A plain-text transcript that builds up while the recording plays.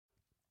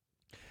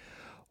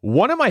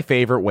One of my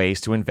favorite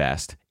ways to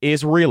invest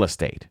is real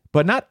estate,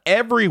 but not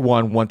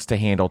everyone wants to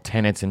handle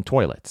tenants and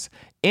toilets.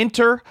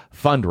 Enter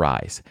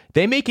Fundrise.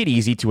 They make it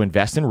easy to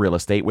invest in real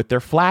estate with their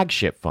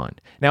flagship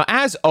fund. Now,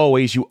 as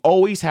always, you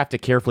always have to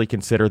carefully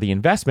consider the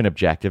investment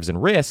objectives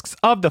and risks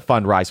of the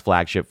Fundrise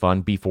flagship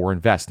fund before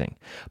investing.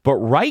 But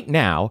right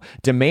now,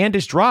 demand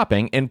is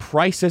dropping and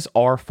prices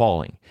are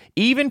falling,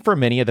 even for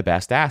many of the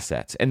best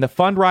assets. And the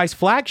Fundrise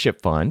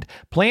flagship fund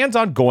plans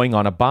on going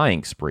on a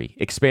buying spree,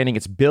 expanding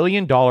its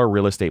billion-dollar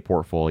real estate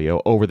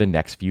portfolio over the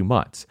next few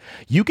months.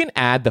 You can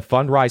add the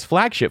Fundrise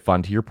flagship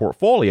fund to your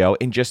portfolio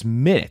in just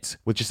minutes,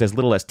 with just as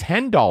little as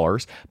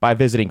 $10 by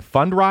visiting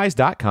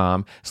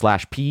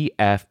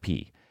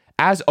fundrise.com/PFP.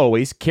 As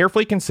always,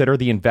 carefully consider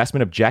the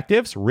investment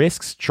objectives,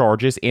 risks,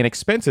 charges, and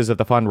expenses of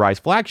the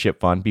Fundrise flagship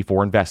fund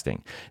before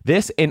investing.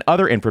 This and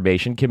other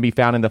information can be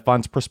found in the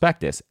fund's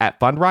prospectus at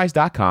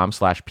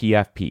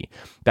fundrise.com/PFP.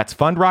 That's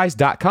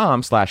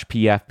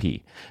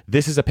fundrise.com/PFP.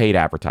 This is a paid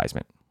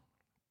advertisement.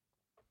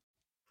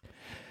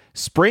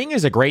 Spring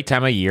is a great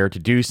time of year to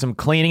do some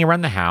cleaning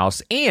around the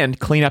house and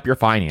clean up your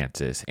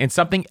finances. And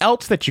something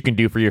else that you can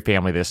do for your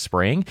family this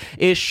spring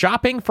is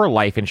shopping for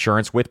life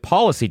insurance with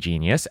Policy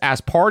Genius as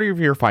part of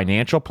your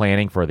financial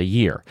planning for the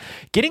year.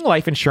 Getting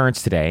life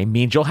insurance today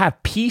means you'll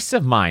have peace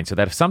of mind so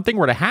that if something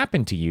were to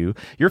happen to you,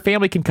 your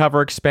family can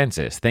cover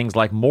expenses, things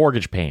like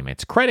mortgage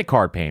payments, credit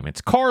card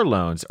payments, car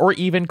loans, or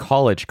even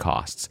college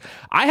costs.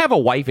 I have a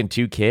wife and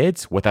 2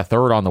 kids, with a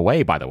third on the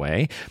way, by the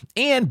way,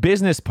 and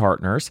business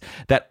partners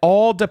that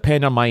all depend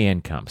on my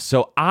income.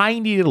 So I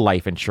needed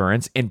life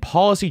insurance, and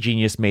Policy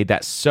Genius made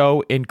that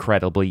so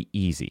incredibly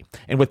easy.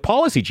 And with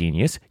Policy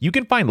Genius, you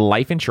can find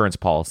life insurance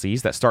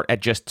policies that start at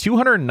just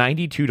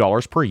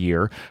 $292 per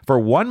year for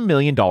 $1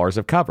 million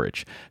of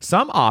coverage.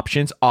 Some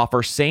options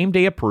offer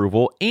same-day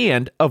approval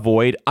and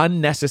avoid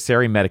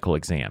unnecessary medical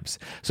exams.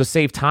 So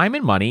save time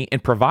and money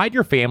and provide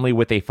your family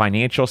with a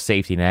financial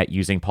safety net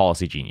using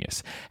Policy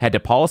Genius. Head to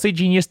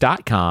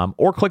policygenius.com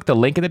or click the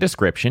link in the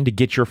description to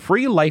get your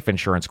free life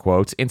insurance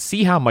quotes and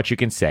see how much you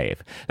can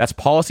save. That's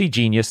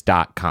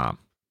policygenius.com.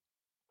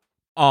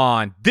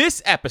 On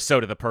this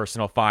episode of the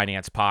Personal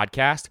Finance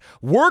Podcast,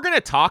 we're going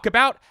to talk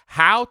about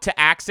how to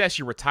access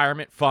your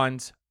retirement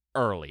funds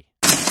early.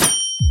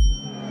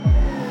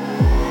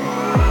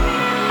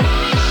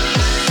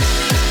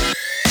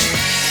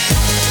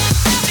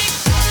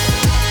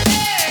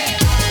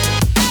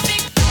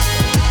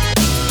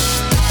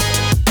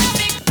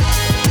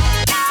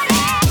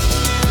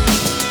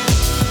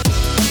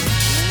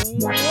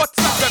 What's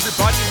up,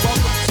 everybody?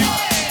 Welcome to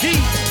the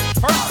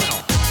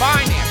Personal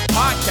Finance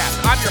Podcast.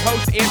 I'm your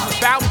host and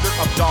founder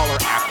of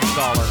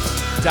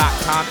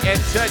DollarAfterDollar.com. And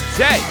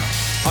today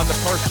on the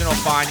Personal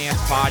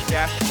Finance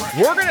Podcast,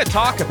 we're going to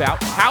talk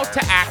about how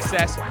to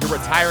access your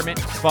retirement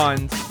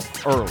funds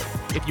early.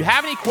 If you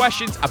have any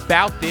questions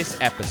about this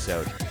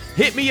episode,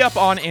 hit me up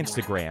on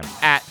Instagram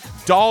at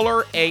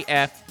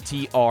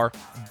DollarAFTR.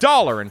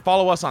 And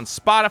follow us on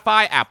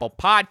Spotify, Apple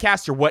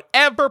Podcasts, or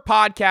whatever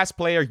podcast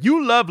player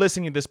you love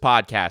listening to this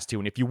podcast to.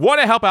 And if you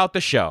want to help out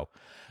the show,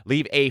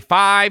 leave a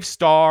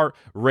 5-star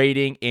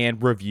rating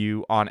and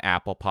review on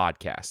Apple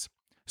Podcasts.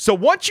 So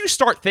once you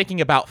start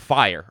thinking about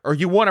FIRE, or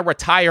you want to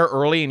retire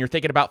early and you're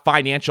thinking about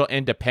financial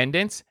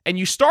independence, and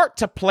you start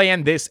to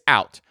plan this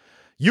out,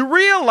 you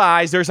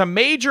realize there's a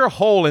major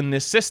hole in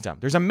this system.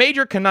 There's a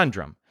major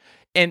conundrum.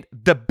 And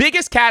the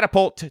biggest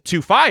catapult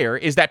to FIRE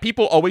is that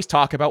people always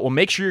talk about, well,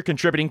 make sure you're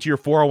contributing to your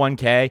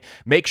 401k,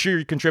 make sure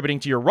you're contributing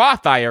to your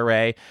Roth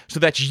IRA so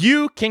that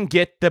you can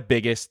get the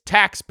biggest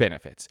tax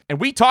benefits. And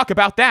we talk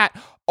about that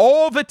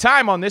all the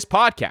time on this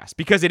podcast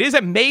because it is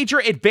a major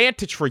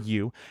advantage for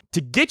you to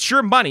get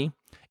your money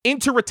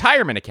into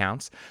retirement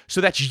accounts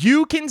so that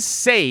you can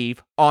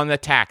save on the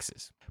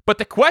taxes. But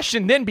the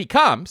question then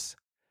becomes,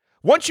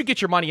 once you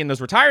get your money in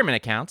those retirement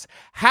accounts,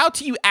 how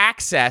do you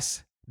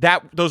access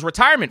those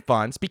retirement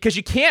funds, because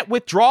you can't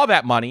withdraw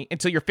that money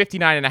until you're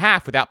 59 and a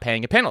half without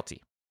paying a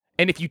penalty.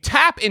 And if you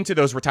tap into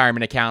those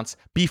retirement accounts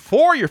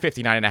before you're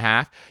 59 and a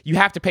half, you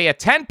have to pay a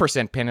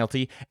 10%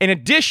 penalty in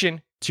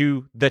addition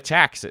to the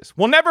taxes.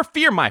 Well, never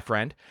fear, my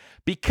friend,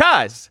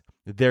 because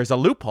there's a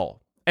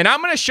loophole. And I'm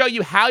going to show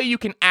you how you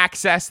can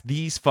access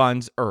these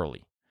funds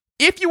early.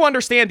 If you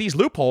understand these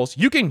loopholes,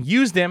 you can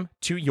use them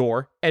to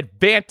your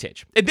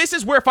advantage. And this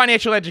is where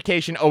financial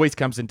education always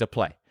comes into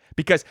play,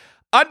 because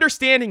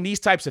understanding these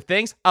types of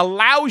things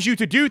allows you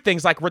to do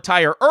things like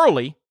retire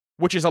early,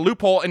 which is a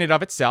loophole in and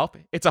of itself.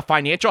 It's a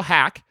financial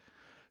hack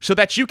so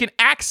that you can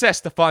access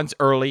the funds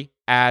early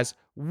as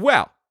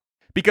well.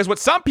 Because what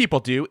some people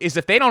do is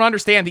if they don't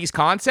understand these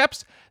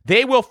concepts,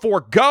 they will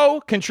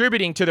forego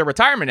contributing to their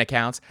retirement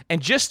accounts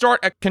and just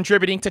start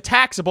contributing to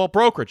taxable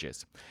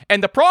brokerages.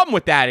 And the problem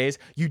with that is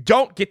you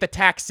don't get the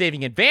tax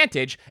saving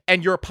advantage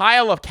and your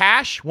pile of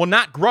cash will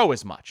not grow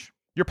as much.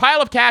 Your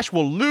pile of cash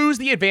will lose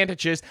the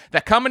advantages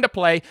that come into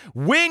play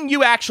when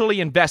you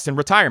actually invest in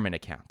retirement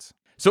accounts.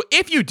 So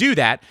if you do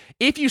that,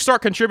 if you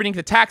start contributing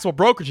to taxable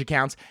brokerage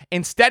accounts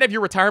instead of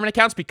your retirement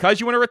accounts because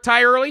you want to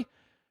retire early,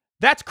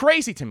 That's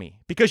crazy to me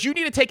because you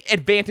need to take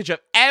advantage of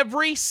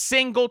every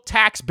single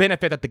tax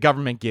benefit that the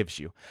government gives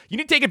you. You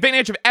need to take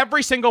advantage of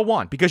every single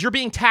one because you're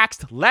being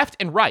taxed left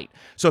and right.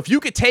 So if you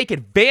could take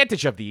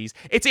advantage of these,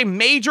 it's a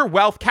major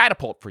wealth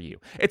catapult for you.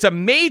 It's a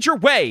major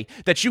way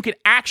that you can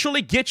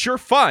actually get your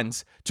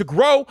funds to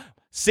grow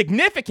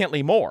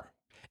significantly more.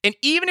 And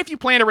even if you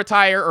plan to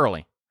retire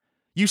early,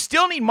 you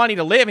still need money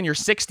to live in your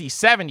 60s,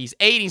 70s,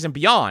 80s, and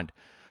beyond.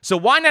 So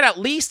why not at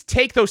least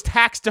take those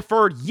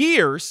tax-deferred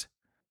years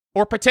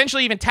or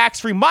potentially even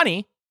tax-free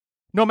money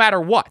no matter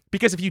what?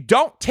 Because if you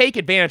don't take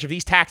advantage of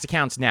these tax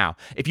accounts now,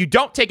 if you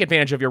don't take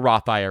advantage of your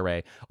Roth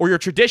IRA or your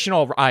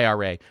traditional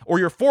IRA or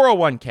your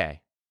 401k,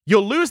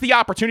 you'll lose the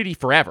opportunity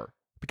forever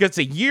because it's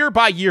a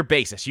year-by-year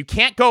basis. You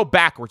can't go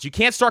backwards. You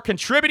can't start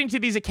contributing to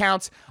these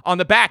accounts on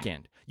the back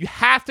end. You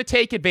have to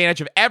take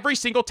advantage of every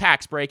single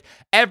tax break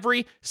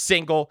every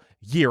single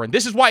year. And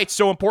this is why it's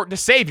so important to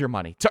save your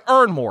money, to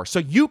earn more, so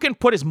you can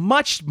put as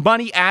much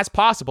money as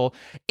possible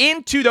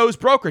into those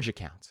brokerage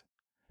accounts.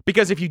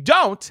 Because if you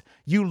don't,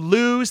 you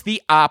lose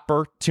the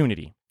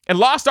opportunity. And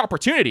lost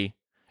opportunity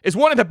is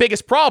one of the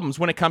biggest problems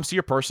when it comes to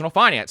your personal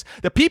finance.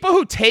 The people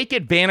who take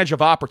advantage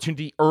of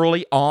opportunity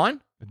early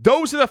on,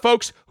 those are the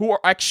folks who are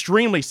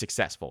extremely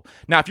successful.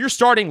 Now, if you're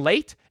starting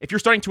late, if you're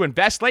starting to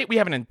invest late, we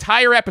have an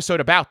entire episode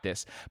about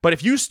this. But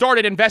if you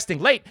started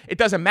investing late, it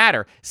doesn't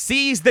matter.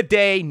 Seize the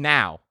day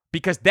now,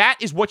 because that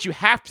is what you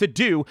have to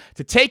do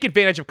to take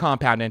advantage of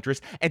compound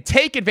interest and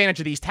take advantage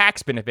of these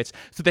tax benefits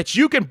so that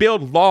you can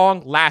build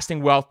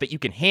long-lasting wealth that you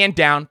can hand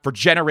down for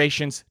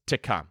generations to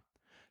come.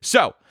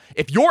 So,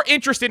 if you're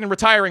interested in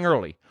retiring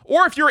early,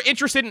 or if you're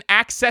interested in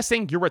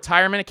accessing your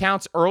retirement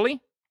accounts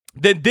early,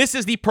 then this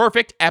is the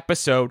perfect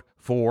episode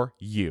for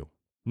you.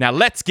 Now,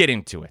 let's get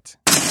into it.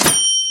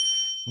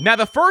 Now,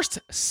 the first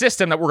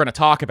system that we're going to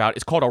talk about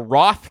is called a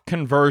Roth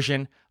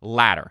conversion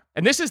ladder.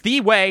 And this is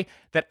the way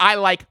that I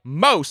like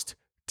most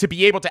to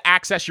be able to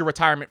access your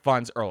retirement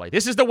funds early.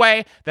 This is the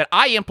way that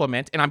I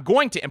implement, and I'm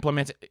going to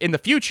implement in the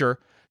future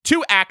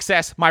to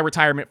access my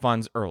retirement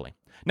funds early.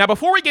 Now,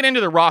 before we get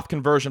into the Roth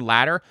conversion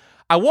ladder,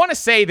 I want to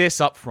say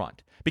this up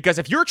front. Because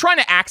if you're trying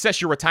to access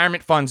your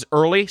retirement funds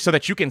early so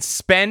that you can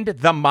spend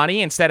the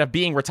money instead of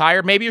being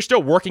retired, maybe you're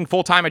still working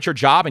full-time at your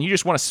job and you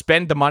just want to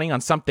spend the money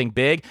on something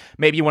big.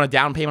 Maybe you want a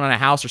down payment on a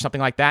house or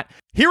something like that.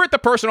 Here at the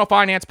Personal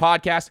Finance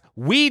Podcast,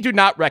 we do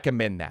not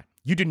recommend that.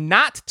 You do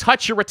not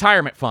touch your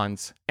retirement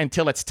funds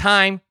until it's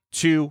time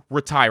to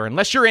retire.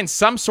 Unless you're in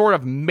some sort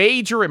of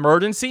major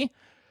emergency,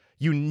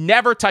 you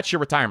never touch your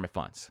retirement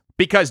funds.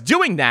 Because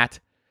doing that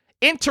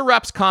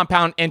interrupts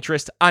compound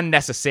interest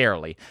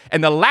unnecessarily.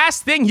 And the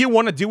last thing you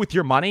want to do with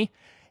your money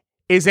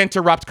is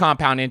interrupt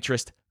compound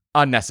interest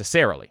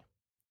unnecessarily.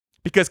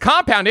 Because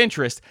compound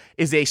interest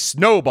is a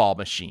snowball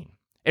machine.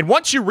 And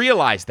once you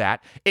realize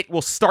that, it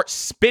will start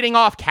spitting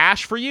off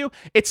cash for you.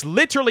 It's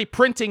literally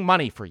printing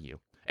money for you.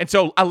 And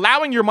so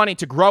allowing your money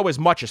to grow as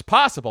much as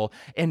possible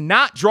and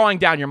not drawing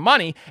down your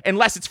money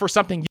unless it's for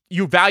something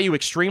you value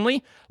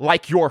extremely,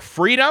 like your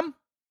freedom,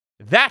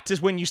 that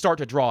is when you start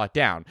to draw it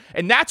down.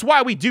 And that's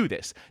why we do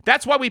this.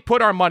 That's why we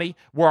put our money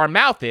where our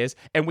mouth is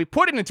and we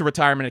put it into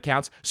retirement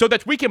accounts so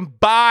that we can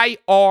buy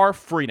our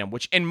freedom,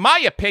 which in my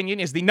opinion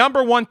is the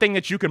number one thing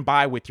that you can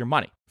buy with your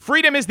money.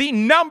 Freedom is the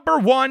number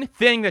one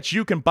thing that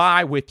you can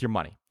buy with your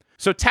money.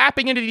 So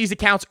tapping into these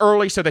accounts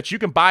early so that you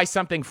can buy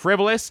something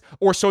frivolous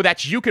or so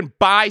that you can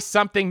buy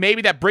something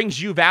maybe that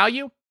brings you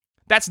value,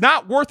 that's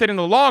not worth it in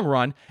the long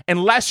run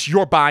unless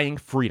you're buying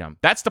freedom.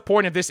 That's the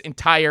point of this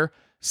entire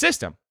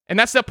system. And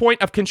that's the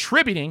point of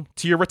contributing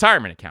to your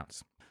retirement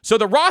accounts. So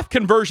the Roth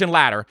conversion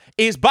ladder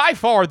is by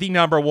far the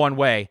number one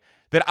way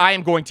that I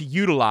am going to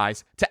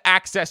utilize to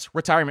access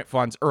retirement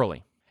funds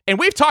early. And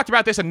we've talked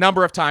about this a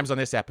number of times on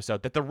this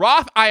episode, that the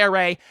Roth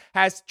IRA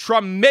has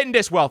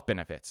tremendous wealth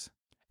benefits.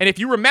 And if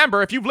you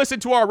remember, if you've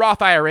listened to our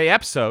Roth IRA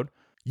episode,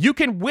 you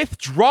can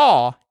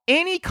withdraw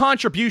any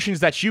contributions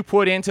that you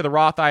put into the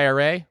Roth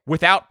IRA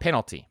without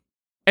penalty.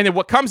 And then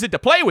what comes into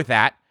play with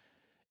that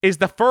is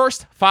the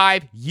first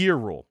 5-year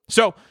rule.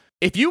 So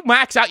if you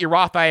max out your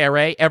Roth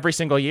IRA every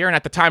single year, and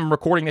at the time I'm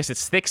recording this,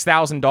 it's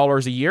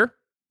 $6,000 a year,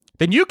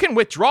 then you can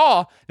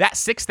withdraw that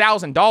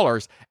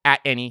 $6,000 at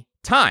any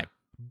time.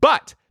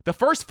 But the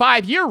first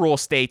 5-year rule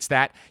states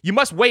that you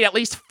must wait at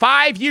least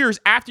 5 years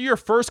after your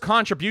first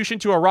contribution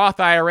to a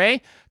Roth IRA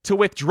to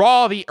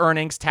withdraw the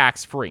earnings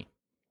tax-free.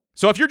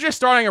 So if you're just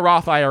starting a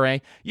Roth IRA,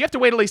 you have to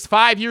wait at least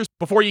 5 years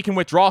before you can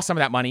withdraw some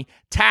of that money,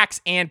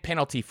 tax and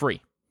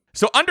penalty-free.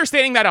 So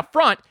understanding that up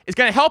front is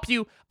going to help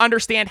you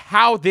understand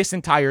how this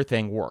entire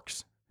thing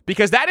works.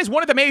 Because that is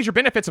one of the major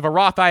benefits of a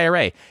Roth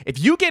IRA.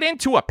 If you get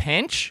into a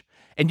pinch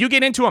and you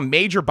get into a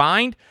major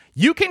bind,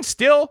 you can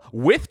still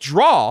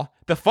withdraw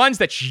the funds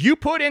that you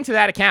put into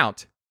that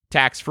account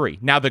tax-free.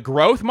 Now, the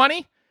growth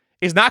money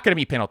is not going to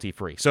be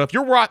penalty-free. So if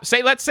you're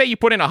let's say you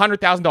put in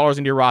 $100,000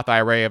 into your Roth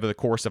IRA over the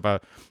course of a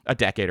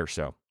decade or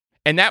so,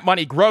 and that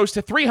money grows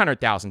to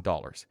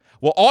 $300,000.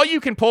 Well, all you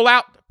can pull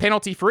out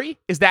penalty-free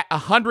is that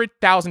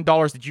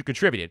 $100,000 that you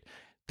contributed.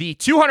 The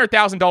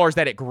 $200,000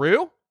 that it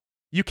grew,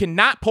 you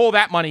cannot pull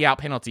that money out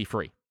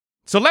penalty-free.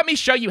 So let me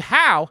show you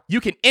how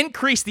you can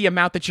increase the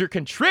amount that you're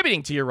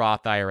contributing to your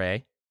Roth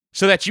IRA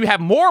so that you have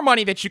more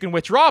money that you can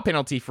withdraw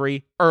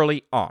penalty-free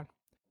early on.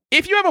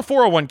 If you have a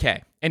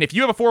 401k, and if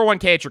you have a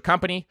 401k at your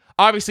company,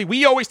 obviously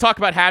we always talk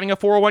about having a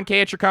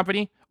 401k at your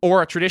company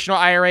or a traditional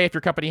IRA if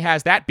your company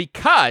has that,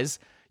 because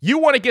you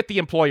want to get the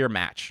employer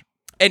match.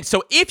 And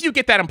so if you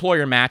get that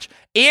employer match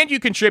and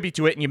you contribute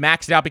to it and you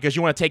max it out because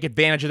you want to take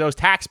advantage of those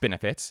tax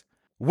benefits,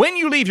 when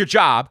you leave your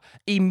job,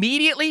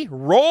 immediately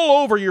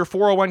roll over your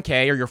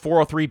 401k or your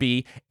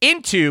 403b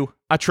into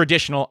a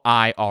traditional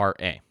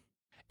IRA.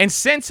 And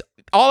since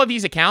all of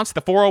these accounts,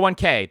 the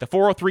 401k, the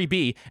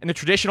 403b, and the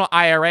traditional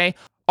IRA,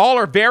 all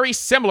are very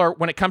similar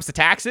when it comes to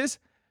taxes,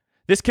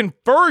 this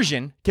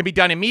conversion can be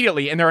done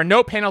immediately and there are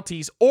no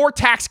penalties or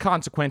tax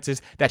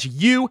consequences that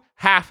you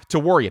have to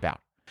worry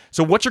about.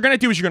 So what you're going to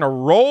do is you're going to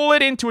roll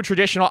it into a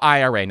traditional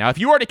IRA. Now, if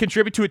you already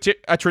contribute to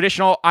a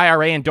traditional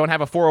IRA and don't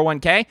have a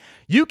 401k,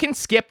 you can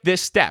skip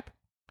this step.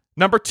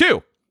 Number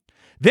 2,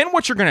 then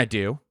what you're going to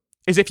do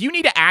is if you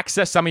need to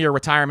access some of your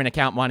retirement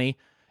account money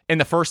in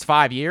the first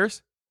 5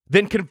 years,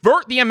 then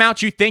convert the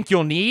amount you think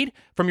you'll need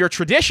from your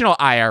traditional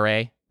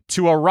IRA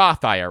to a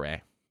Roth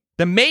IRA.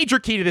 The major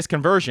key to this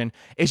conversion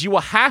is you will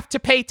have to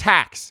pay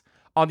tax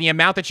on the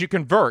amount that you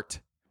convert.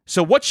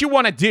 So what you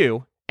want to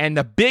do, and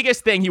the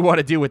biggest thing you want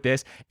to do with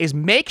this, is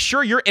make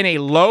sure you're in a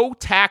low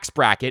tax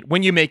bracket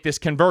when you make this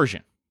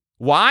conversion.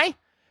 Why?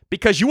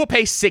 Because you will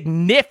pay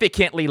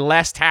significantly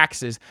less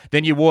taxes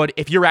than you would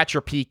if you're at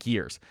your peak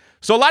years.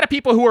 So a lot of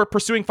people who are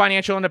pursuing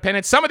financial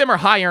independence, some of them are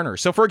high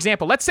earners. So for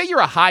example, let's say you're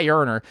a high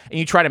earner and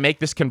you try to make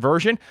this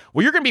conversion.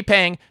 Well, you're going to be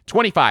paying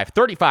 25,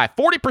 35,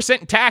 40%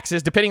 in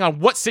taxes depending on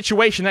what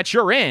situation that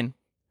you're in.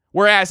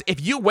 Whereas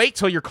if you wait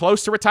till you're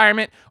close to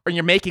retirement or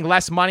you're making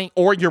less money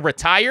or you're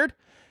retired,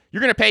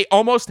 you're going to pay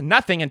almost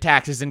nothing in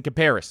taxes in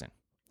comparison.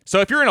 So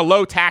if you're in a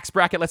low tax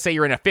bracket, let's say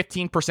you're in a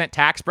 15%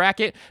 tax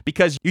bracket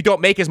because you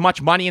don't make as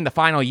much money in the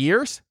final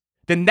years,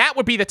 then that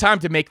would be the time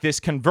to make this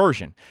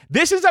conversion.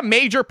 This is a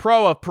major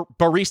pro of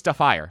Barista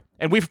Fire.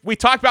 And we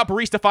talked about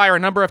Barista Fire a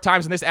number of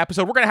times in this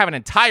episode. We're going to have an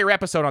entire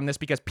episode on this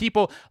because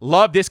people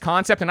love this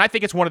concept, and I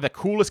think it's one of the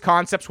coolest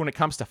concepts when it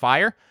comes to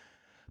fire.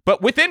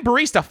 But within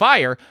Barista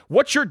Fire,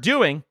 what you're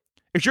doing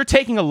is you're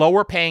taking a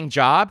lower paying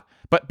job,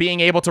 but being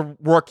able to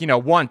work,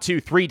 1,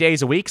 2, 3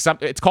 days a week.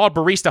 It's called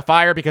Barista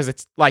Fire because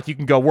it's like you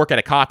can go work at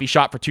a coffee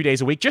shop for 2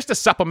 days a week just to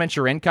supplement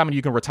your income and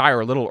you can retire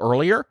a little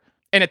earlier.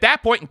 And at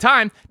that point in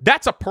time,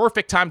 that's a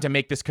perfect time to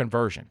make this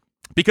conversion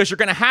because you're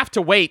going to have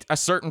to wait a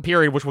certain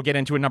period, which we'll get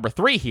into in number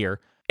 3 here.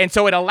 And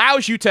so it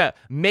allows you to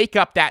make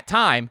up that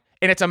time.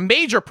 And it's a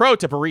major pro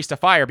to Barista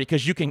Fire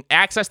because you can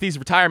access these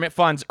retirement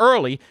funds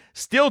early,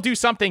 still do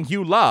something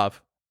you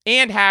love,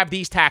 and have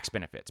these tax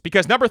benefits.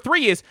 Because number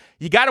 3 is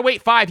you got to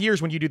wait 5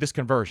 years when you do this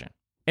conversion.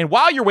 And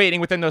while you're waiting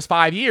within those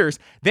 5 years,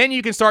 then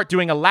you can start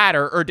doing a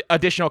ladder or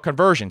additional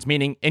conversions,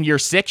 meaning in year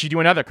 6, you do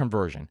another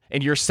conversion.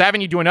 In year 7,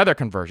 you do another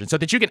conversion so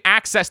that you can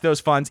access those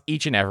funds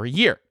each and every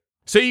year.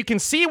 So you can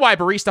see why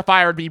Barista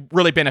Fire would be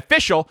really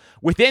beneficial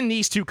within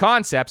these two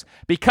concepts,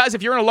 because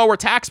if you're in a lower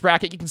tax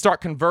bracket, you can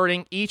start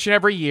converting each and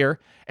every year.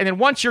 And then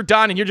once you're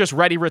done and you're just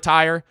ready to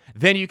retire,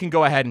 then you can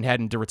go ahead and head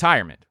into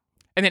retirement.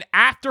 And then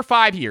after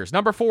 5 years,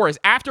 number 4 is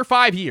after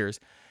 5 years,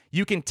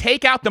 you can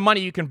take out the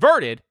money you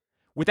converted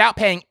without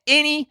paying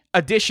any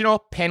additional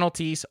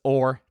penalties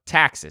or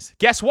taxes.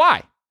 Guess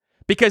why?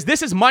 Because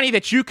this is money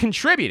that you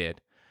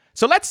contributed.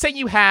 So let's say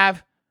you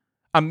have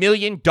 $1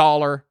 million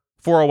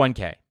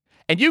 401k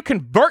and you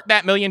convert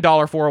that $1 million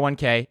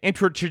 401k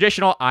into a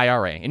traditional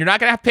IRA. And you're not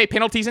going to have to pay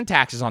penalties and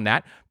taxes on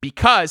that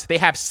because they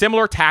have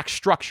similar tax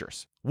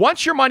structures.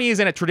 Once your money is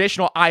in a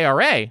traditional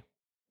IRA,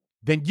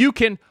 then you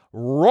can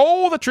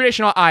roll the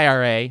traditional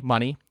IRA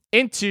money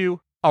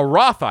into a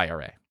Roth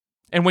IRA.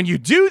 And when you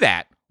do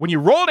that, when you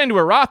roll it into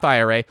a Roth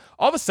IRA,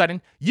 all of a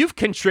sudden, you've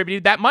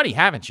contributed that money,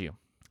 haven't you?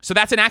 So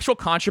that's an actual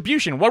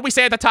contribution. What do we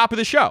say at the top of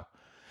the show?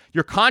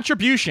 Your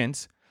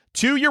contributions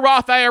to your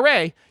Roth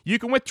IRA, you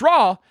can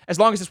withdraw as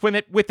long as it's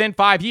within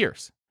 5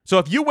 years. So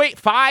if you wait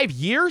 5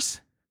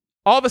 years,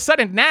 all of a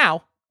sudden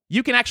now,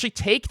 you can actually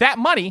take that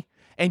money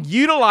and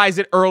utilize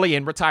it early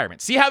in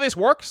retirement. See how this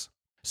works?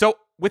 So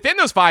within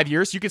those 5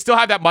 years, you can still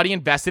have that money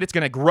invested. It's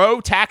going to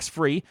grow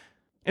tax-free.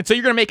 And so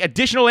you're going to make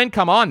additional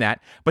income on that.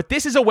 But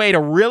this is a way to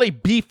really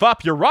beef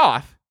up your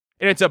Roth.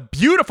 And it's a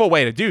beautiful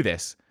way to do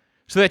this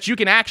so that you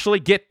can actually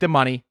get the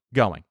money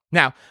going.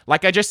 Now,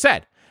 like I just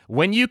said,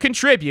 when you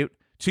contribute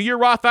to your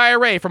Roth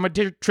IRA from a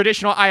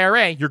traditional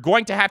IRA, you're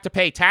going to have to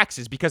pay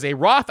taxes because a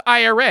Roth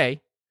IRA,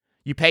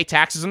 you pay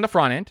taxes on the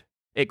front end,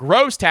 it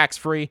grows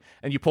tax-free,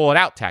 and you pull it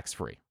out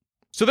tax-free.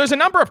 So there's a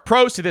number of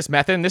pros to this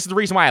method, and this is the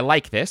reason why I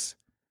like this.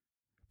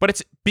 But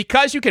it's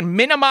because you can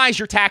minimize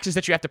your taxes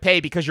that you have to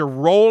pay because you're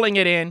rolling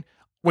it in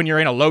when you're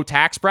in a low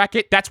tax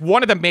bracket. That's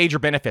one of the major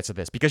benefits of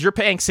this because you're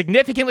paying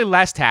significantly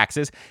less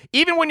taxes.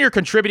 Even when you're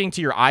contributing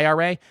to your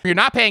IRA, you're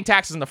not paying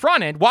taxes on the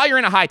front end while you're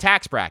in a high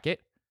tax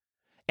bracket.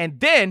 And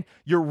then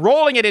you're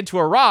rolling it into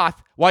a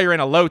Roth while you're in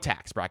a low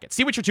tax bracket.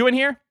 See what you're doing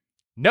here?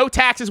 no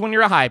taxes when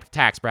you're a high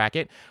tax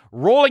bracket,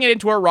 rolling it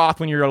into a Roth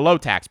when you're a low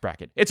tax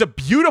bracket. It's a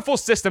beautiful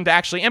system to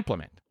actually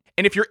implement.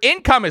 And if your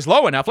income is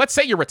low enough, let's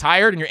say you're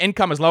retired and your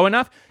income is low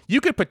enough,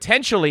 you could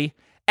potentially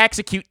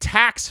execute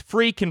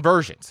tax-free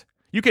conversions.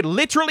 You could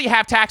literally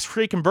have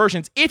tax-free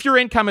conversions if your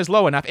income is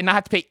low enough and not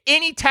have to pay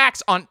any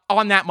tax on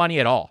that money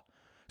at all.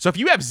 So if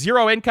you have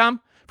zero income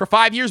for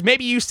 5 years,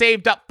 maybe you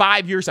saved up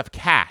 5 years of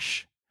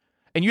cash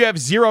and you have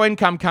zero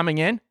income coming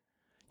in,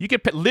 you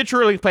could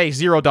literally pay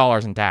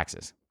 $0 in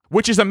taxes,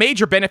 which is a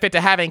major benefit to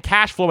having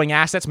cash flowing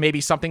assets,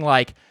 maybe something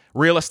like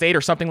real estate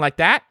or something like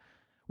that,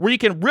 where you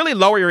can really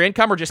lower your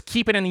income or just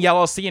keep it in the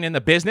LLC and in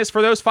the business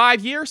for those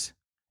 5 years.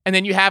 And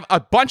then you have a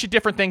bunch of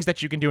different things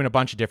that you can do and a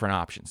bunch of different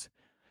options.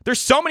 There's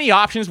so many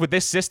options with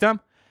this system.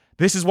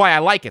 This is why I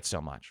like it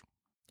so much.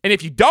 And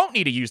if you don't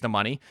need to use the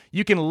money,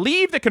 you can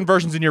leave the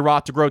conversions in your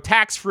Roth to grow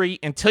tax-free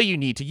until you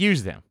need to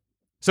use them.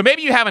 So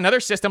maybe you have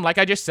another system, like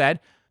I just said,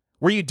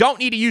 where you don't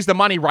need to use the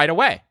money right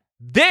away.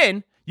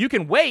 Then you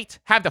can wait,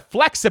 have the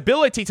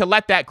flexibility to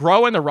let that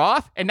grow in the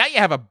Roth, and now you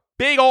have a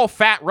big old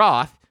fat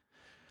Roth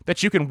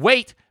that you can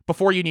wait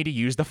before you need to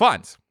use the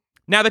funds.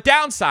 Now, the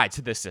downside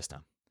to this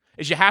system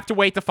is you have to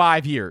wait the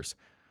 5 years.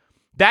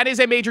 That is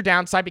a major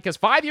downside because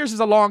 5 years is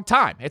a long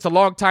time. It's a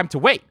long time to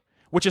wait,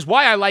 which is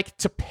why I like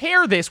to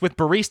pair this with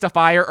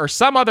Baristify or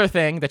some other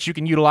thing that you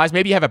can utilize.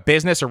 Maybe you have a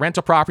business or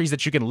rental properties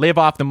that you can live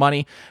off the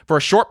money for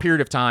a short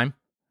period of time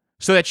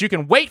so that you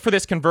can wait for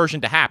this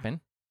conversion to happen.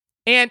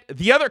 And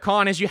the other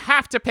con is you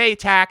have to pay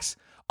tax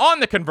on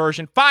the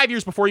conversion 5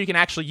 years before you can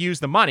actually use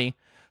the money.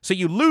 So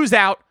you lose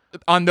out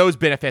on those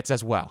benefits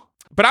as well.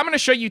 But I'm going to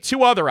show you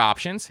two other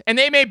options, and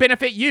they may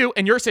benefit you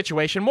and your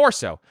situation more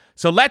so.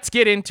 So let's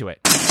get into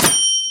it.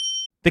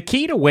 The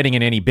key to winning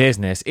in any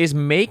business is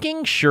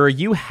making sure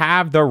you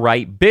have the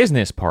right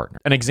business partner.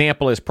 An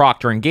example is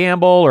Procter &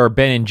 Gamble or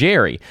Ben &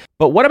 Jerry.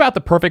 But what about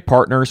the perfect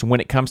partners when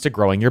it comes to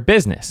growing your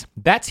business?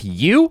 That's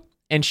you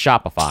and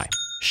Shopify.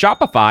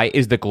 Shopify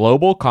is the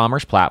global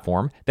commerce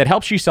platform that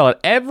helps you sell at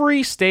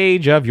every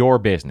stage of your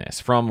business,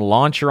 from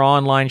launch your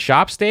online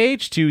shop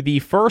stage to the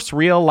first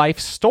real life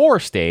store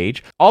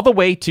stage, all the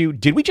way to,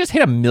 did we just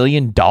hit $1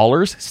 million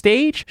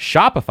stage?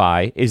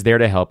 Shopify is there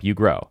to help you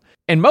grow.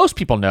 And most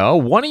people know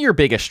one of your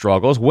biggest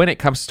struggles when it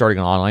comes to starting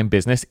an online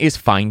business is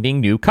finding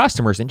new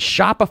customers, and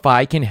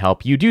Shopify can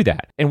help you do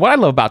that. And what I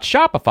love about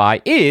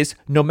Shopify is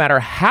no matter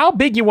how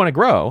big you want to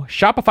grow,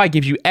 Shopify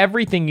gives you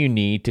everything you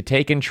need to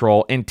take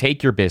control and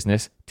take your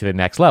business to the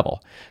next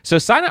level. So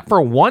sign up for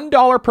a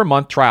 $1 per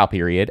month trial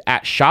period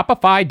at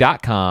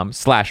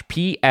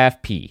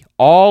shopify.com/PFP,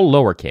 all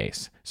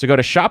lowercase. So go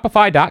to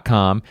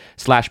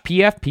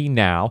shopify.com/PFP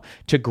now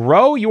to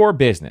grow your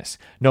business,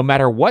 no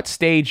matter what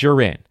stage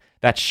you're in.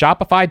 That's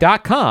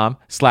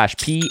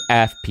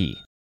shopify.com/PFP.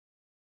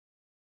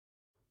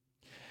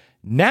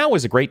 Now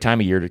is a great time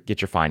of year to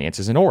get your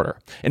finances in order.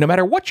 And no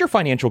matter what your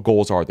financial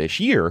goals are this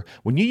year,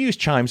 when you use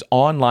Chime's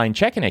online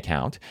checking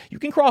account, you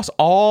can cross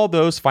all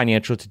those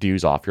financial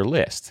to-dos off your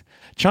list.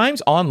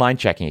 Chime's online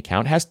checking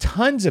account has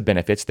tons of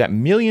benefits that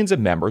millions of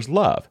members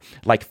love,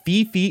 like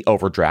fee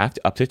overdraft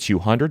up to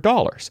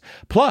 $200.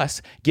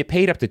 Plus, get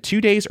paid up to 2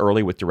 days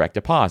early with direct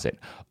deposit,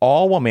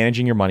 all while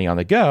managing your money on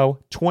the go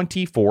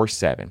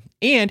 24/7.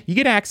 And you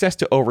get access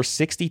to over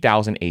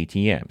 60,000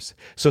 ATMs.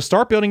 So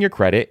start building your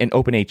credit and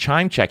open a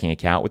Chime checking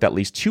account with at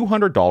least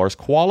 $200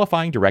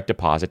 qualifying direct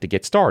deposit to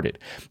get started.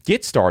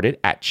 Get started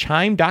at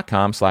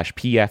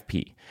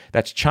chime.com/PFP.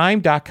 That's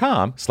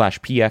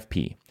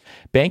chime.com/PFP.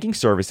 Banking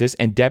services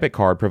and debit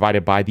card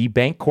provided by the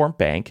Bancorp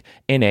Bank,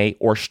 N.A.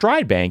 or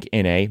Stride Bank,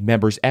 N.A.,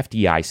 members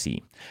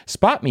FDIC.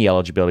 SpotMe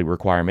eligibility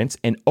requirements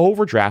and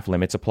overdraft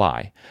limits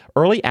apply.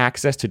 Early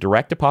access to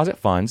direct deposit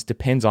funds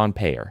depends on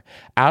payer.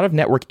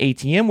 Out-of-network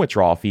ATM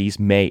withdrawal fees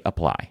may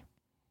apply.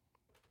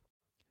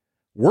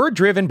 We're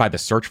driven by the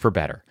search for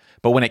better.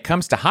 But when it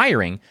comes to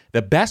hiring,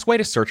 the best way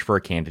to search for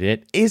a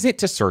candidate isn't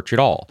to search at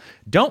all.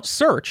 Don't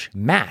search,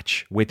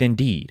 match with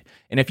Indeed.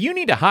 And if you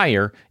need to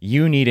hire,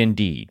 you need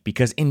Indeed,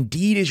 because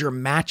Indeed is your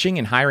matching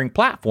and hiring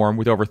platform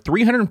with over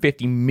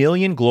 350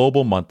 million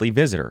global monthly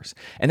visitors.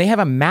 And they have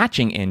a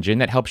matching engine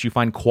that helps you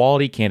find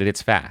quality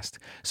candidates fast.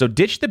 So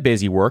ditch the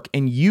busy work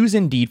and use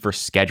Indeed for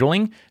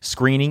scheduling,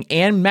 screening,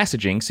 and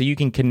messaging so you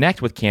can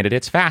connect with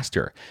candidates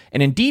faster.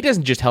 And Indeed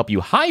doesn't just help you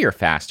hire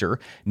faster.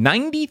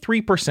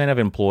 93% of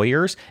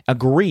employers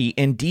agree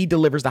Indeed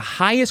delivers the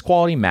highest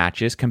quality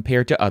matches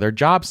compared to other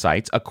job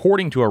sites,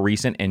 according to a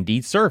recent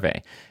Indeed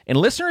survey. And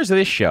listeners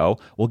of this show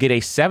will get a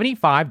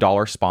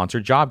 $75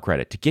 sponsored job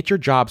credit to get your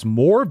jobs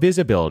more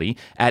visibility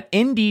at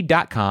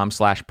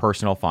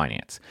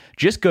Indeed.com/personalfinance.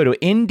 Just go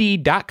to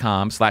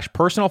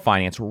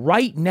Indeed.com/personalfinance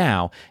right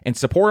now and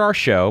support our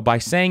show by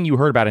saying you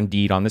heard about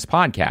Indeed on this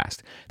podcast.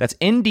 That's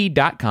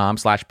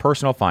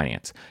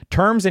Indeed.com/personalfinance.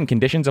 Terms and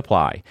conditions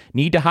apply.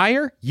 Need to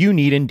hire? You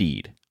need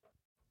Indeed.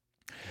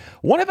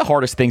 One of the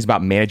hardest things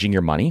about managing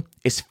your money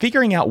is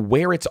figuring out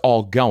where it's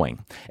all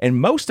going. And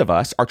most of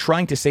us are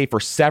trying to save for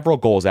several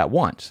goals at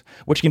once,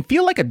 which can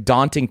feel like a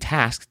daunting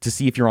task to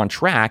see if you're on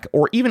track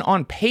or even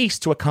on pace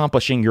to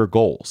accomplishing your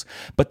goals.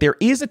 But there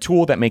is a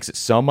tool that makes it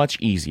so much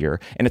easier,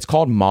 and it's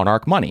called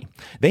Monarch Money.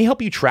 They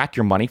help you track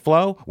your money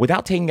flow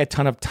without taking a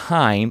ton of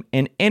time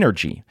and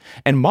energy.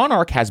 And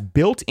Monarch has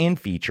built-in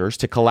features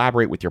to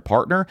collaborate with your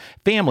partner,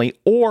 family,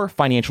 or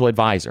financial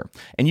advisor.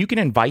 And you can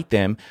invite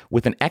them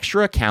with an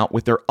extra account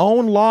with their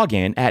own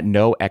login at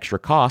no extra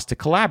cost to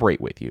collaborate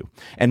with you.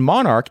 And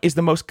Monarch is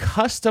the most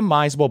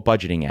customizable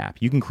budgeting app.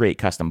 You can create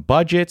custom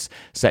budgets,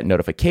 set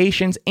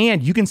notifications,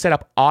 and you can set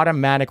up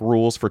automatic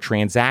rules for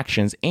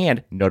transactions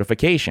and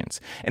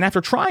notifications. And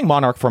after trying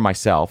Monarch for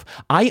myself,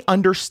 I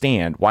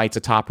understand why it's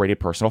a top-rated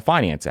personal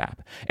finance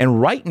app.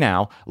 And right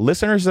now,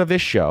 listeners of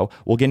this show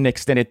will get an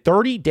extended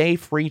 30-day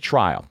free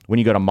trial when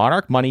you go to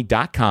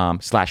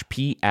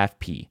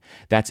monarchmoney.com/PFP.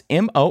 That's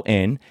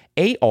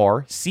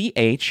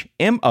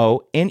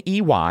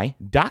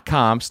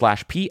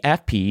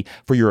MonarchMoney.com/PFP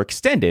for your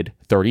extended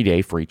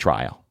 30-day free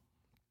trial.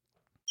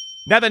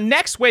 Now, the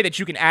next way that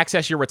you can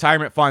access your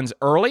retirement funds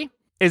early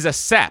is a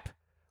SEP.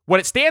 What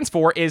it stands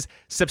for is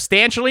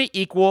Substantially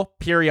Equal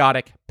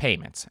Periodic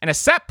Payments. And a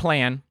SEP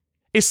plan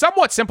is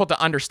somewhat simple to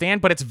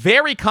understand, but it's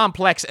very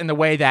complex in the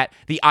way that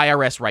the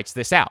IRS writes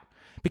this out.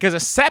 Because a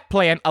SEP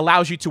plan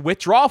allows you to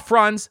withdraw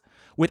funds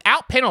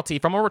without penalty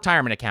from a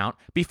retirement account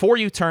before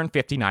you turn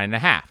 59 and a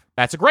half.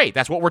 That's great.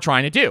 That's what we're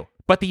trying to do.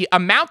 But the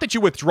amount that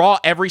you withdraw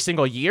every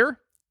single year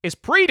is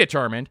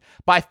predetermined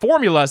by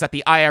formulas that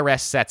the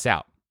IRS sets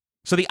out.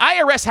 So the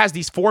IRS has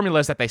these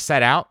formulas that they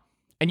set out,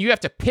 and you have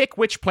to pick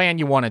which plan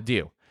you want to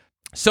do.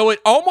 So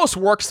it almost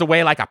works the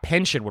way like a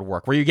pension would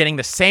work, where you're getting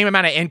the same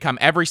amount of income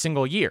every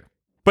single year.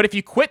 But if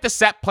you quit the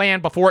SEP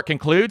plan before it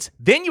concludes,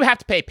 then you have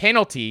to pay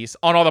penalties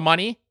on all the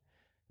money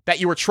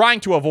that you were trying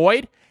to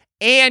avoid,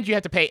 and you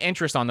have to pay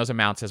interest on those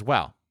amounts as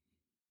well.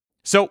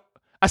 So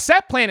a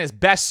SEP plan is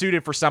best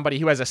suited for somebody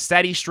who has a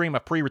steady stream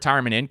of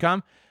pre-retirement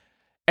income,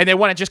 and they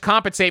want to just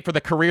compensate for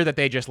the career that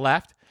they just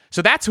left.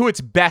 So that's who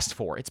it's best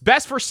for. It's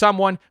best for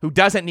someone who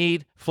doesn't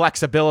need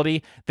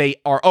flexibility. They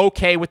are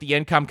okay with the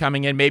income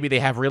coming in. Maybe they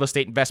have real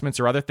estate investments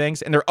or other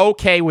things, and they're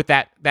okay with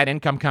that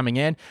income coming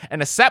in.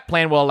 And a SEP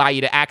plan will allow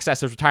you to access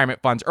those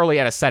retirement funds early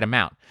at a set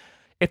amount.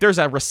 If there's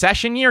a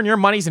recession year and your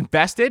money's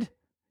invested,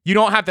 you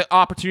don't have the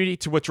opportunity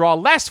to withdraw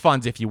less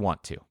funds if you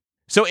want to.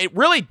 So it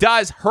really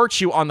does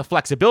hurt you on the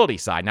flexibility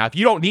side. Now, if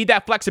you don't need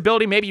that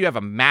flexibility, maybe you have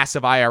a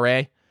massive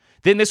IRA,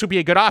 then this would be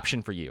a good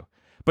option for you.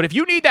 But if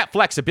you need that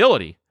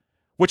flexibility,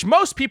 which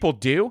most people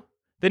do,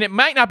 then it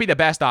might not be the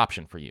best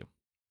option for you.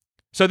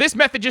 So this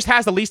method just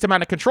has the least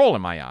amount of control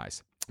in my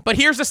eyes. But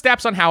here's the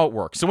steps on how it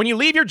works. So when you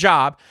leave your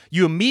job,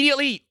 you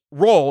immediately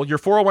roll your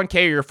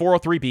 401k or your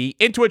 403b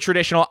into a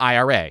traditional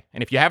IRA.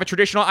 And if you have a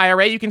traditional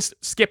IRA, you can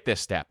skip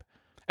this step.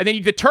 And then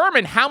you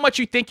determine how much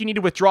you think you need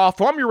to withdraw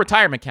from your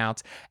retirement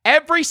accounts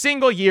every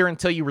single year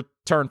until you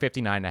turn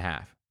 59 and a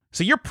half.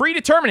 So you're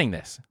predetermining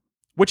this,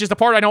 which is the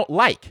part I don't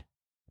like.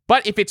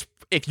 But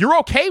if you're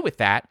okay with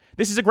that,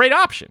 this is a great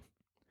option.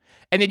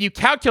 And then you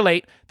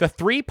calculate the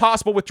 3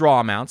 possible withdrawal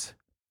amounts.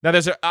 Now,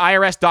 there's an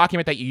IRS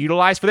document that you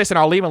utilize for this, and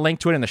I'll leave a link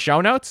to it in the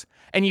show notes.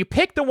 And you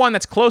pick the one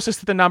that's closest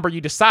to the number you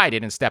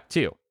decided in step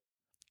 2.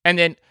 And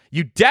then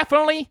you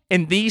definitely,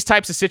 in these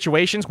types of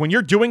situations, when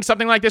you're doing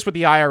something like this with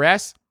the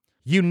IRS,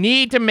 you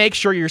need to make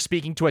sure you're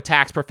speaking to a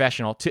tax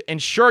professional to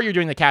ensure you're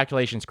doing the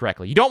calculations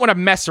correctly. You don't want to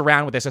mess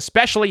around with this,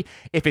 especially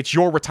if it's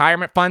your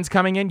retirement funds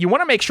coming in. You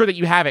want to make sure that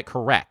you have it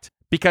correct,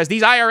 because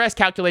these IRS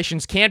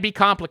calculations can be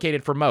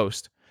complicated for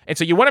most. And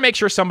so you want to make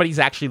sure somebody's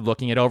actually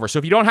looking it over. So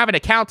if you don't have an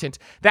accountant,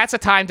 that's a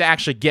time to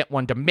actually get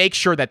one to make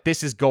sure that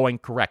this is going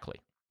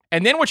correctly.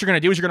 And then what you're going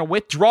to do is you're going to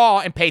withdraw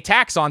and pay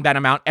tax on that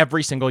amount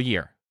every single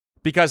year.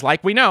 Because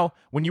like we know,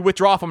 when you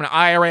withdraw from an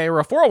IRA or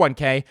a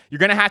 401k, you're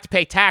going to have to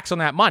pay tax on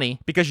that money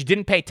because you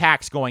didn't pay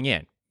tax going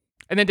in.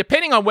 And then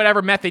depending on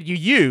whatever method you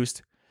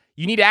used,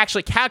 you need to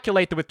actually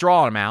calculate the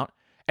withdrawal amount,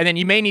 and then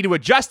you may need to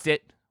adjust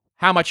it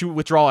how much you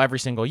withdraw every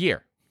single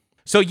year.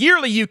 So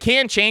yearly, you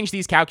can change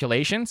these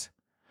calculations,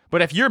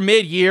 but if you're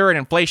mid-year and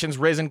inflation's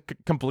risen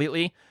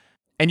completely,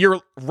 and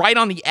you're right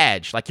on the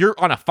edge, like you're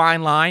on a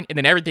fine line, and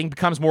then everything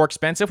becomes more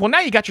expensive, well, now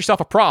you got yourself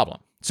a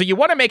problem. So you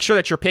want to make sure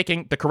that you're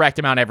picking the correct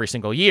amount every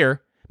single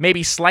year,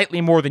 maybe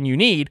slightly more than you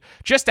need,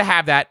 just to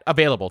have that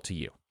available to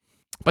you.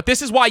 But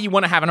this is why you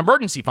want to have an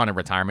emergency fund in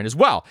retirement as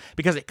well,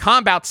 because it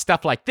combats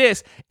stuff like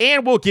this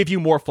and will give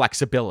you more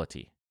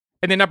flexibility.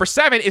 And then number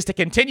 7 is to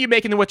continue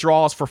making the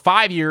withdrawals for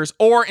 5 years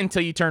or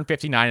until you turn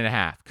 59 and a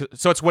half.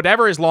 So it's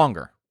whatever is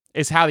longer,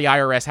 is how the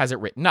IRS has it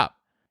written up.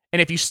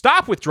 And if you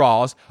stop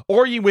withdrawals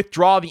or you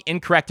withdraw the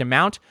incorrect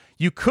amount,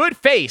 you could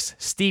face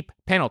steep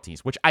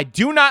penalties, which I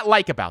do not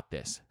like about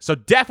this. So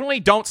definitely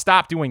don't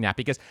stop doing that,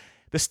 because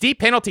the steep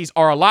penalties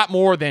are a lot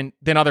more than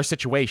other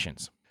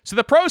situations. So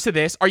the pros to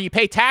this are you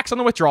pay tax on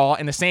the withdrawal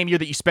in the same year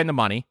that you spend the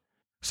money,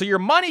 so your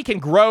money can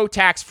grow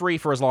tax-free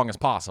for as long as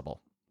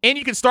possible. And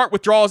you can start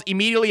withdrawals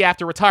immediately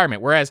after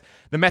retirement, whereas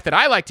the method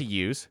I like to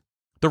use,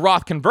 the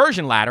Roth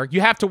conversion ladder,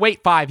 you have to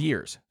wait 5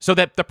 years. So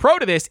that the pro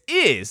to this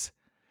is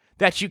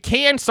that you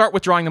can start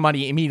withdrawing the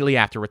money immediately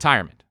after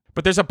retirement.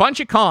 But there's a bunch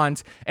of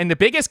cons, and the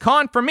biggest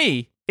con for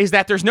me is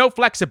that there's no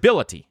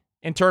flexibility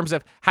in terms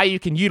of how you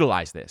can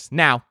utilize this.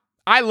 Now,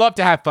 I love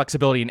to have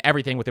flexibility in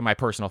everything within my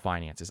personal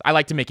finances. I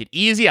like to make it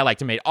easy. I like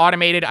to make it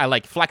automated. I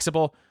like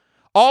flexible.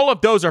 All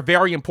of those are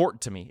very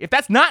important to me. If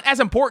that's not as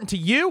important to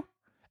you,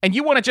 and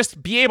you want to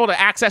just be able to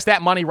access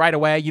that money right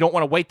away, you don't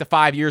want to wait the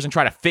 5 years and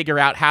try to figure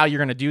out how you're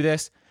going to do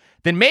this,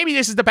 then maybe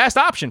this is the best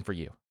option for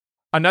you.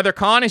 Another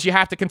con is you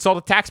have to consult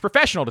a tax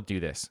professional to do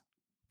this.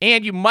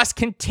 And you must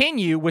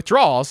continue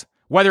withdrawals,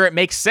 whether it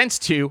makes sense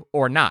to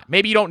or not.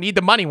 Maybe you don't need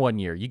the money 1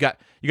 year. You got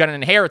an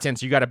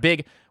inheritance, you got a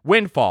big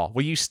windfall.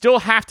 Well, you still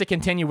have to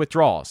continue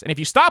withdrawals. And if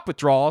you stop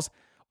withdrawals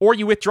or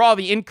you withdraw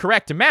the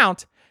incorrect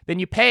amount, then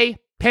you pay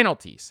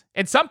penalties.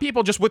 And some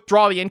people just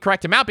withdraw the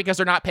incorrect amount because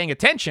they're not paying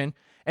attention.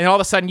 And all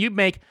of a sudden you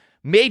make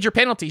major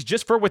penalties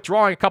just for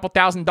withdrawing a couple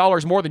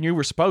 $1,000s more than you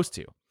were supposed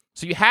to.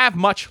 So you have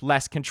much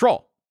less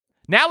control.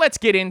 Now let's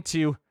get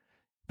into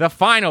the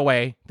final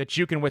way that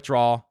you can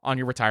withdraw on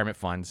your retirement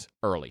funds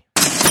early.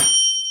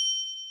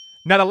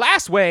 Now, the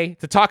last way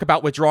to talk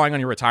about withdrawing on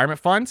your retirement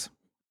funds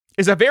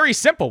is a very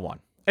simple one.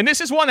 And this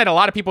is one that a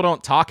lot of people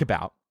don't talk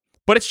about,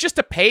 but it's just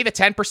to pay the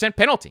 10%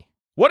 penalty.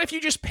 What if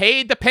you just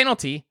paid the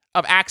penalty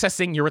of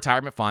accessing your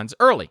retirement funds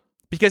early?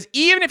 Because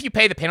even if you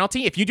pay the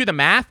penalty, if you do the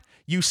math,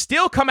 you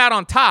still come out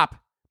on top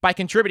by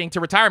contributing to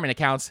retirement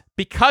accounts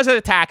because of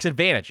the tax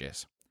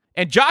advantages.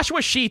 And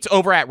Joshua Sheets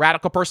over at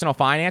Radical Personal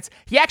Finance,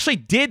 he actually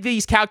did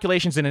these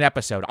calculations in an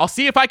episode. I'll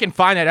see if I can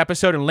find that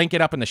episode and link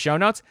it up in the show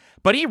notes,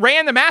 but he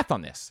ran the math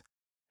on this.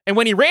 And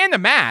when he ran the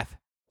math,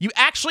 you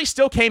actually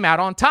still came out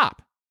on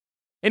top.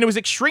 And it was an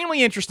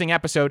extremely interesting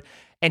episode,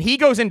 and he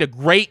goes into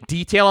great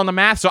detail on the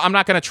math, so I'm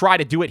not going to try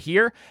to do it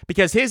here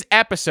because his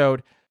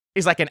episode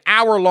is like an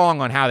hour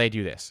long on how they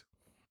do this.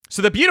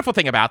 So the beautiful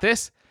thing about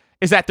this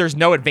is that there's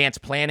no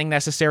advanced planning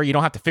necessary. You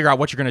don't have to figure out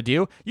what you're going to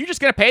do. You're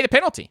just going to pay the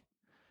penalty.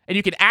 And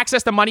you can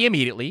access the money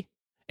immediately,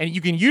 and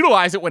you can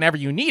utilize it whenever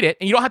you need it,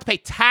 and you don't have to pay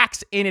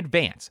tax in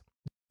advance.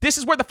 This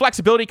is where the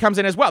flexibility comes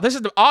in as well. This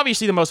is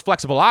obviously the most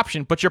flexible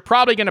option, but you're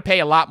probably going to pay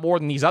a lot more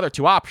than these other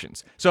two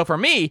options. So for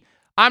me,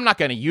 I'm not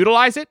going to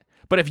utilize it,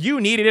 but if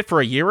you needed it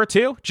for a year or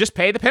two, just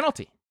pay the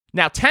penalty.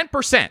 Now,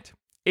 10%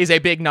 is a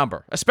big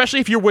number, especially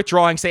if you're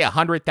withdrawing, say,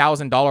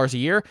 $100,000 a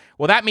year.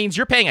 Well, that means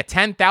you're paying a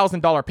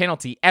 $10,000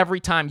 penalty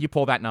every time you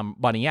pull that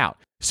money out.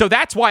 So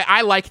that's why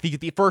I like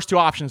the first two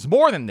options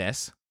more than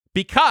this,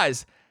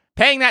 because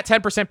paying that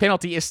 10%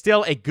 penalty is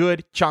still a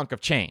good chunk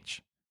of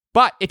change.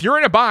 But if you're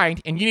in a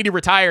bind and you need to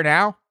retire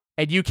now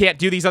and you can't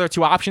do these other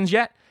two options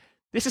yet,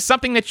 this is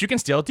something that you can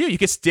still do. You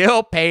can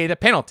still pay the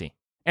penalty.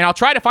 And I'll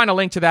try to find a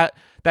link to that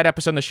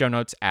episode in the show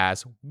notes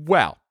as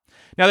well.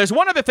 Now, there's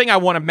one other thing I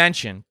want to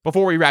mention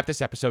before we wrap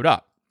this episode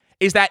up,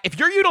 is that if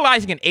you're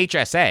utilizing an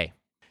HSA,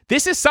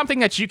 this is something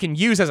that you can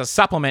use as a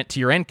supplement to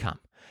your income.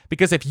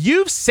 Because if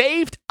you've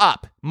saved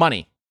up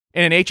money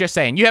in an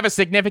HSA and you have a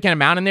significant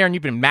amount in there and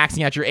you've been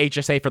maxing out your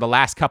HSA for the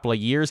last couple of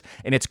years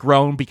and it's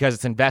grown because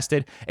it's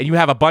invested and you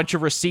have a bunch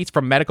of receipts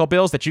from medical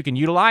bills that you can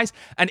utilize,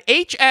 an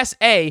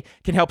HSA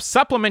can help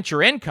supplement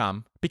your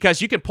income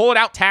because you can pull it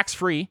out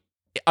tax-free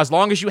as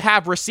long as you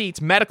have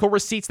receipts, medical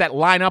receipts that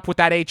line up with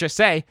that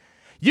HSA.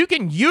 You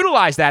can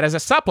utilize that as a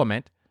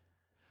supplement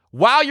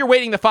while you're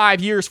waiting the 5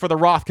 years for the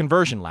Roth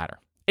conversion ladder.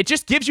 It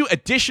just gives you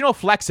additional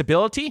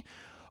flexibility,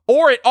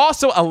 or it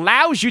also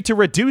allows you to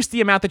reduce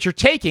the amount that you're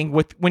taking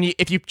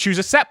if you choose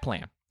a SEP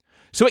plan.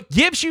 So it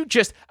gives you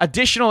just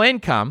additional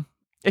income.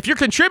 If you're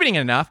contributing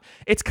enough,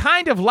 it's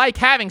kind of like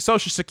having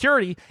Social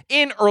Security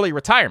in early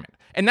retirement.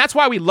 And that's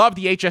why we love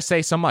the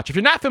HSA so much. If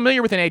you're not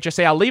familiar with an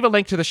HSA, I'll leave a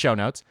link to the show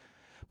notes.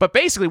 But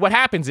basically what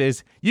happens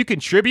is you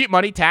contribute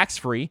money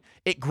tax-free,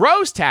 it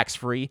grows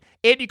tax-free,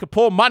 and you can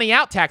pull money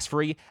out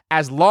tax-free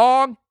as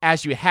long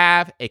as you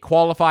have a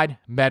qualified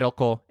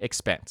medical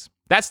expense.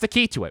 That's the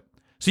key to it.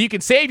 So you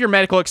can save your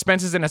medical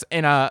expenses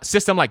in a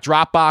system like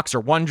Dropbox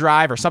or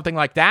OneDrive or something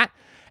like that,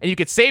 and you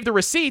could save the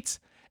receipts,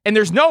 and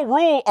there's no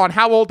rule on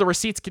how old the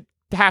receipts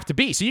have to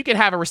be. So you could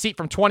have a receipt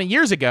from 20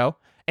 years ago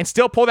and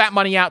still pull that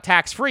money out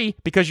tax-free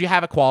because you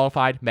have a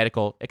qualified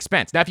medical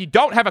expense. Now, if you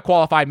don't have a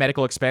qualified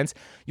medical expense,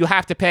 you'll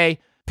have to pay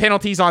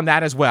penalties on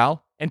that as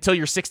well until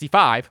you're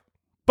 65,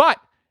 but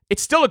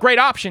it's still a great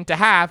option to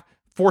have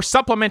for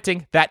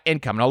supplementing that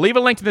income. And I'll leave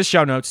a link to the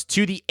show notes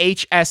to the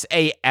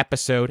HSA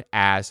episode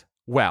as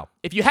well.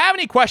 If you have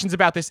any questions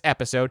about this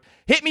episode,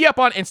 hit me up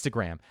on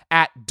Instagram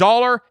at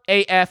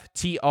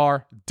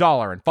 $AFTR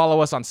and follow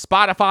us on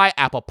Spotify,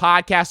 Apple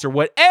Podcasts, or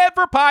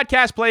whatever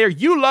podcast player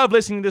you love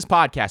listening to this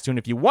podcast to. And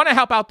if you want to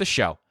help out the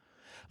show,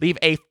 leave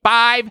a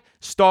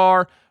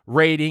 5-star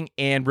rating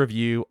and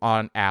review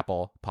on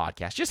Apple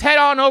Podcasts. Just head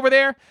on over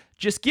there,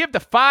 just give the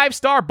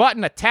 5-star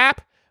button a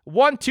tap,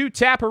 1-2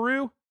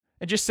 taparoo,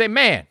 and just say,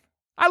 man,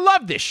 I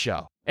love this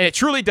show. And it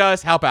truly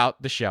does help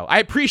out the show. I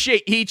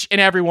appreciate each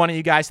and every one of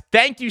you guys.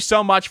 Thank you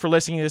so much for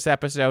listening to this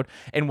episode,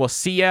 and we'll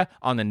see you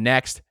on the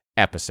next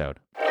episode.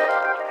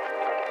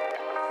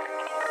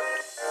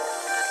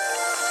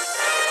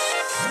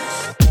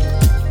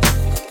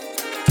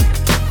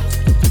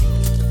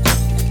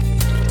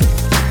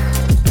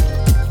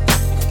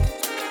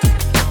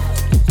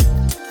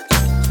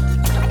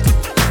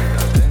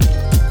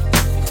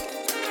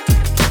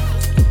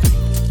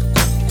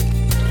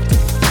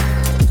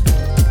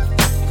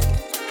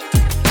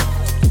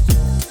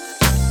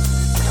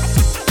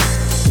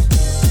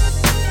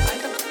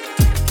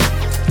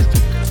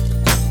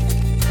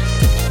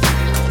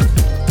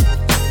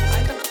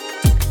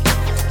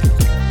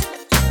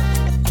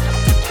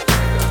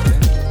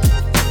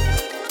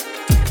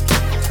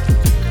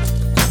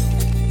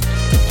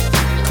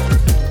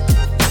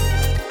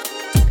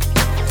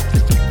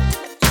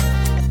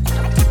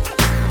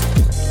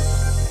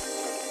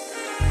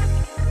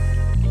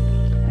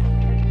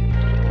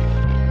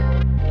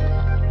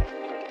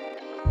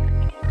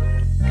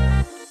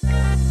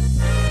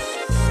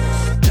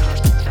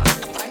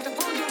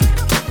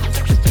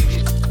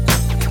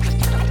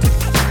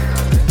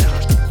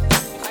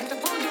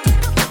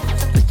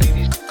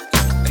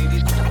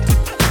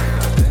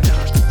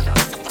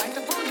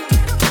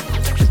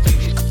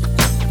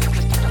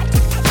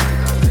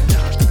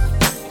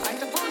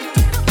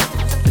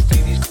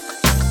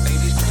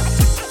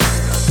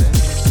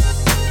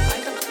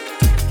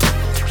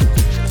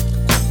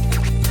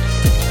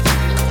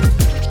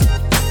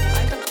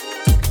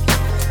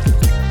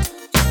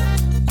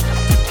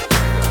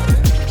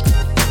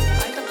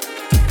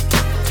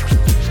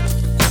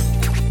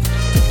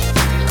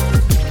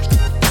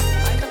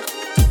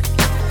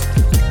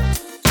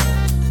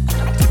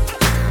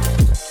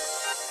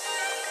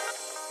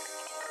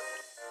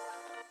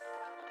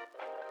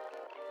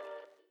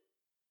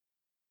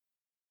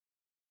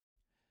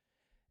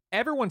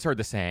 Everyone's heard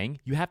the saying,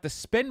 you have to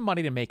spend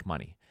money to make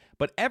money.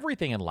 But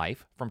everything in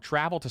life, from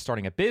travel to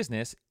starting a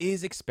business,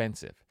 is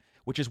expensive.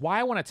 Which is why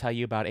I want to tell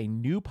you about a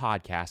new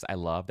podcast I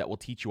love that will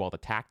teach you all the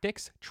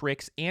tactics,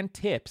 tricks, and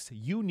tips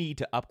you need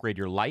to upgrade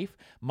your life,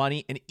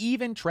 money, and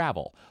even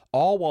travel,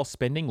 all while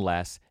spending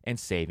less and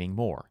saving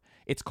more.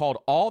 It's called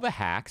All the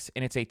Hacks,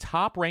 and it's a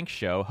top-ranked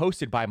show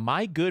hosted by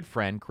my good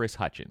friend Chris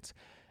Hutchins,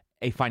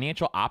 a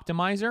financial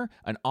optimizer,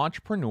 an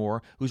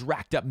entrepreneur who's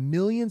racked up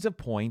millions of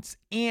points,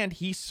 and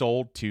he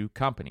sold 2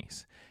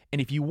 companies. And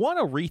if you want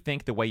to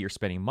rethink the way you're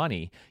spending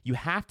money, you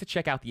have to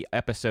check out the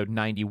episode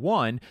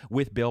 91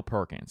 with Bill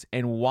Perkins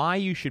and why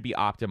you should be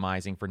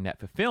optimizing for net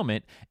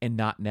fulfillment and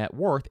not net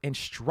worth and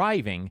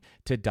striving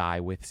to die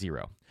with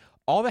zero.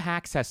 All the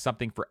Hacks has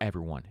something for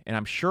everyone, and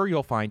I'm sure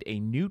you'll find a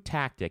new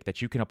tactic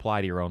that you can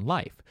apply to your own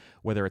life,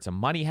 whether it's a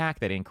money hack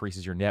that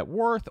increases your net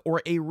worth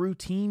or a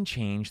routine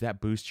change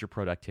that boosts your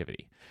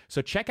productivity.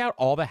 So check out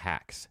All the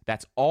Hacks.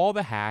 That's All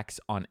the Hacks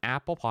on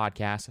Apple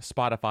Podcasts,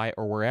 Spotify,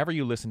 or wherever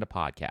you listen to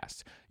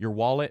podcasts. Your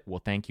wallet will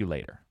thank you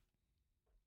later.